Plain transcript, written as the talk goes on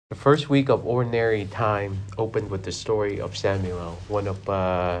first week of Ordinary Time opened with the story of Samuel, one of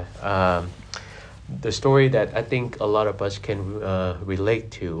the story that I think a lot of us can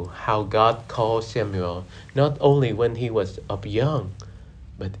relate to, how God called Samuel not only when he was up young,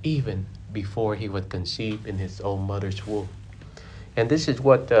 but even before he was conceived in his own mother's womb. And this is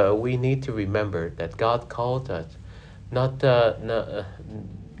what we need to remember, that God called us not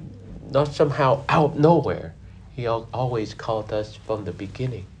somehow out nowhere. He always called us from the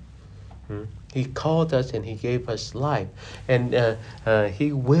beginning. He called us and he gave us life. And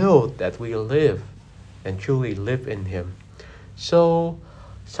he willed that we live and truly live in him. So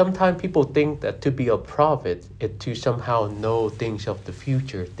sometimes people think that to be a prophet is to somehow know things of the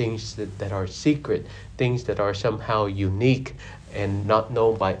future, things that are secret, things that are somehow unique and not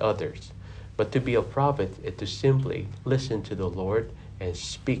known by others. But to be a prophet is to simply listen to the Lord and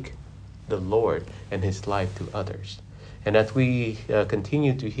speak the Lord and his life to others. And as we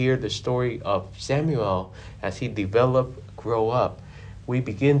continue to hear the story of Samuel as he developed, grow up, we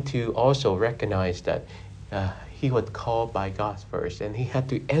begin to also recognize that he was called by God first, and he had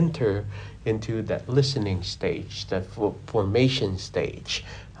to enter into that listening stage, that formation stage,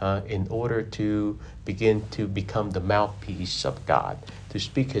 in order to begin to become the mouthpiece of God, to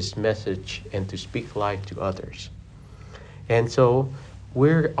speak his message and to speak life to others. And so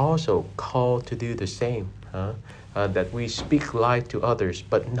we're also called to do the same, that we speak life to others,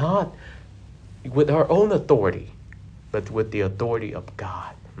 but not with our own authority, but with the authority of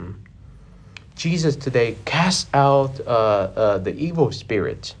God. Jesus today cast out the evil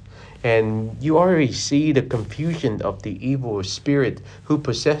spirit, and you already see the confusion of the evil spirit who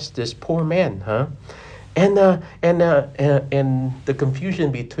possessed this poor man, and the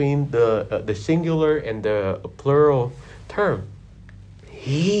confusion between the singular and the plural term.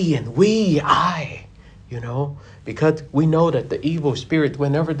 He and we, I, because we know that the evil spirit,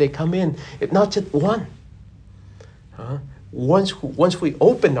 whenever they come in, it's not just one. Once we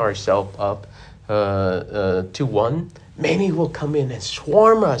open ourselves up to one, many will come in and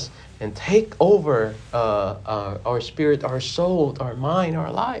swarm us and take over our spirit, our soul, our mind,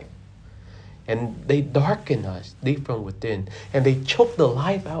 our life. And they darken us deep from within. And they choke the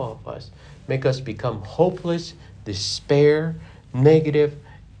life out of us, make us become hopeless, despair, negative,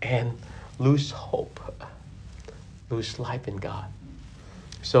 and lose hope, lose life in God.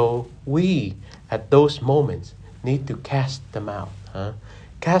 So we, at those moments, need to cast them out.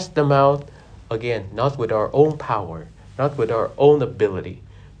 Cast them out, again, not with our own power, not with our own ability,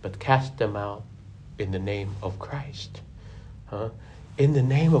 but cast them out in the name of Christ. In the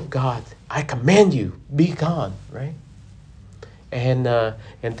name of God, I command you, be gone, right? And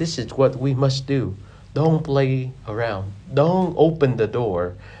this is what we must do. Don't play around. Don't open the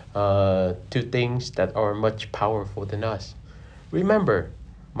door to things that are much powerful than us. Remember,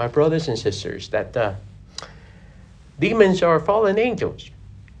 my brothers and sisters, that demons are fallen angels.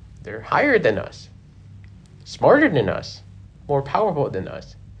 They're higher than us, smarter than us, more powerful than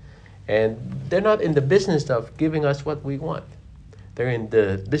us. And they're not in the business of giving us what we want. They're in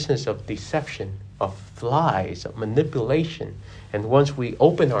the business of deception, of lies, of manipulation. And once we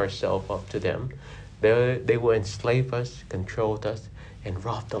open ourselves up to them, they will enslave us, control us, and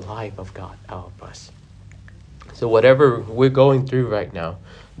rob the life of God out of us. So whatever we're going through right now,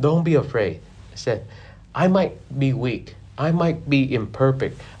 don't be afraid. I said, I might be weak. I might be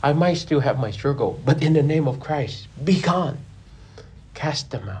imperfect. I might still have my struggle. But in the name of Christ, be gone. Cast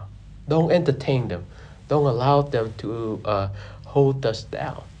them out. Don't entertain them. Don't allow them to hold us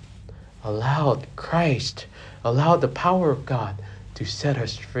down. Allow Christ, allow the power of God to set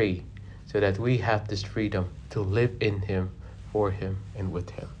us free so that we have this freedom to live in him, for him, and with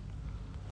him.